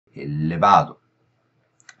اللي بعده.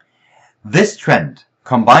 This trend,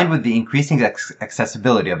 combined with the increasing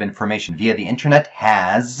accessibility of information via the internet,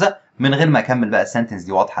 has من غير ما اكمل بقى السنتنس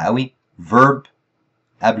دي واضحه قوي verb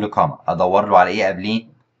قبل كوما، ادور له على ايه قبليه؟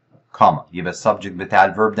 كوما. يبقى السبجكت بتاع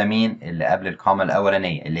الفيرب ده مين؟ اللي قبل الكوما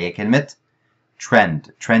الاولانيه اللي هي كلمه trend.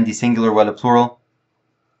 trend دي singular ولا plural؟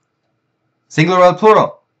 singular ولا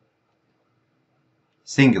plural؟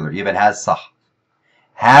 singular. يبقى it has صح.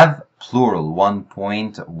 have plural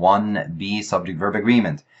 1.1b subject verb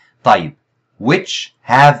agreement. طيب which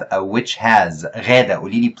have او which has، غادة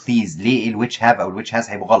قولي لي بليز ليه ال which have او ال which has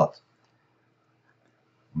هيبقوا غلط؟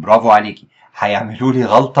 برافو عليكي. هيعملوا لي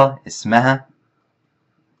غلطة اسمها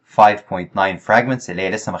 5.9 fragments اللي هي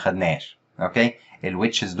لسه ما خدناش. اوكي، ال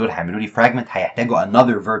whiches دول هيعملوا لي fragment، هيحتاجوا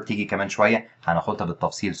another verb تيجي كمان شوية، هناخدها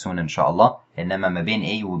بالتفصيل soon ان شاء الله. انما ما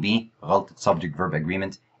بين A و B غلطة subject verb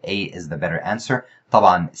agreement. A is the better answer.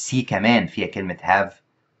 طبعا C كمان فيها كلمة have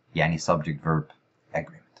يعني subject verb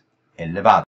agreement. اللي بعده